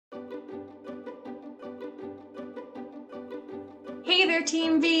Hey there,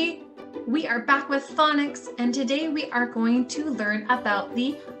 Team V! We are back with phonics, and today we are going to learn about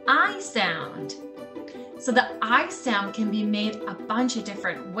the I sound. So the I sound can be made a bunch of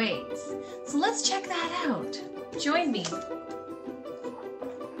different ways. So let's check that out. Join me.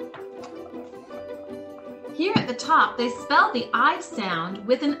 Here at the top, they spell the I sound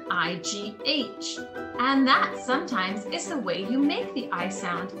with an IGH, and that sometimes is the way you make the I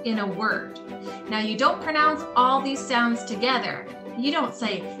sound in a word. Now, you don't pronounce all these sounds together. You don't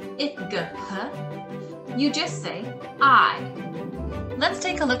say it, g, h. You just say I. Let's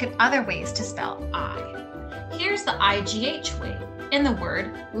take a look at other ways to spell I. Here's the IGH way in the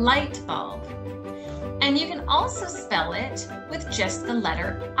word light bulb. And you can also spell it with just the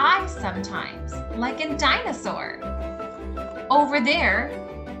letter I sometimes, like in dinosaur. Over there,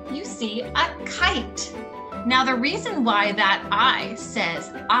 you see a kite. Now the reason why that I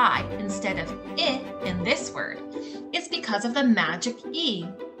says I instead of I in this word is because of the magic E.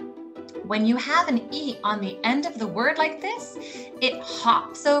 When you have an E on the end of the word like this, it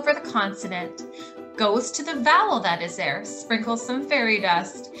hops over the consonant, goes to the vowel that is there, sprinkles some fairy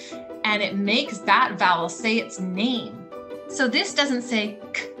dust, and it makes that vowel say its name. So this doesn't say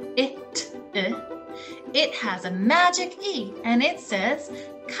k, it, I. It has a magic E and it says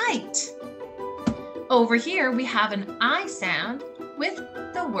kite. Over here we have an I sound with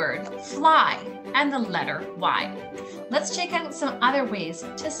the word fly and the letter Y. Let's check out some other ways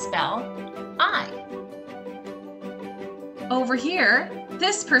to spell I. Over here,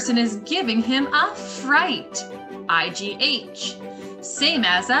 this person is giving him a fright, IGH. Same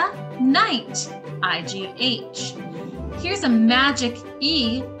as a night, IGH. Here's a magic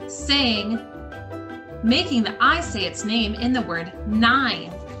E saying, making the I say its name in the word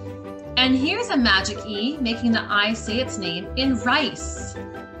nine. And here's a magic E making the I say its name in rice.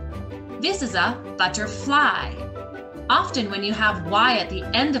 This is a butterfly. Often when you have Y at the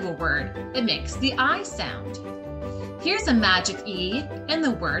end of a word, it makes the I sound. Here's a magic E in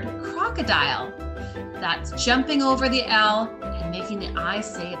the word crocodile. That's jumping over the L and making the I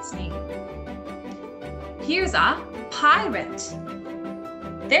say its name. Here's a pirate.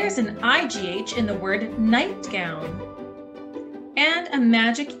 There's an IGH in the word nightgown. And a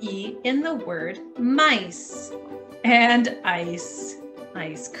magic E in the word mice. And ice.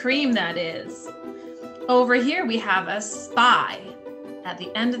 Ice cream, that is. Over here we have a spy. At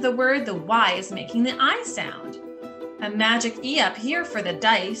the end of the word, the Y is making the I sound. A magic E up here for the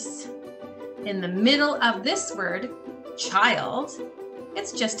dice. In the middle of this word, child,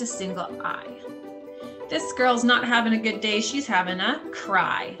 it's just a single I. This girl's not having a good day, she's having a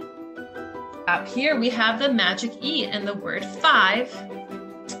cry. Up here we have the magic E in the word five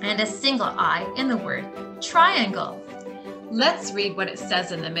and a single I in the word triangle. Let's read what it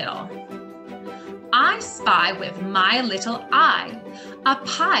says in the middle. I spy with my little eye a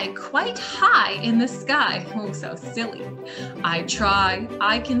pie quite high in the sky. Oh, so silly. I try,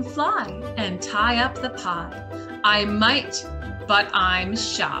 I can fly and tie up the pie. I might, but I'm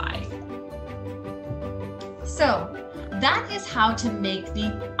shy. So that is how to make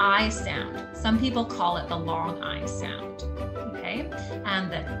the I sound. Some people call it the long I sound, okay?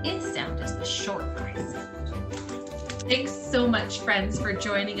 And the I sound is the short I sound. Thanks so much, friends, for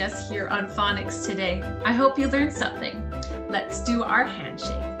joining us here on Phonics today. I hope you learned something. Let's do our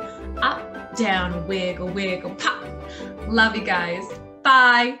handshake. Up, down, wiggle, wiggle, pop. Love you guys.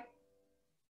 Bye.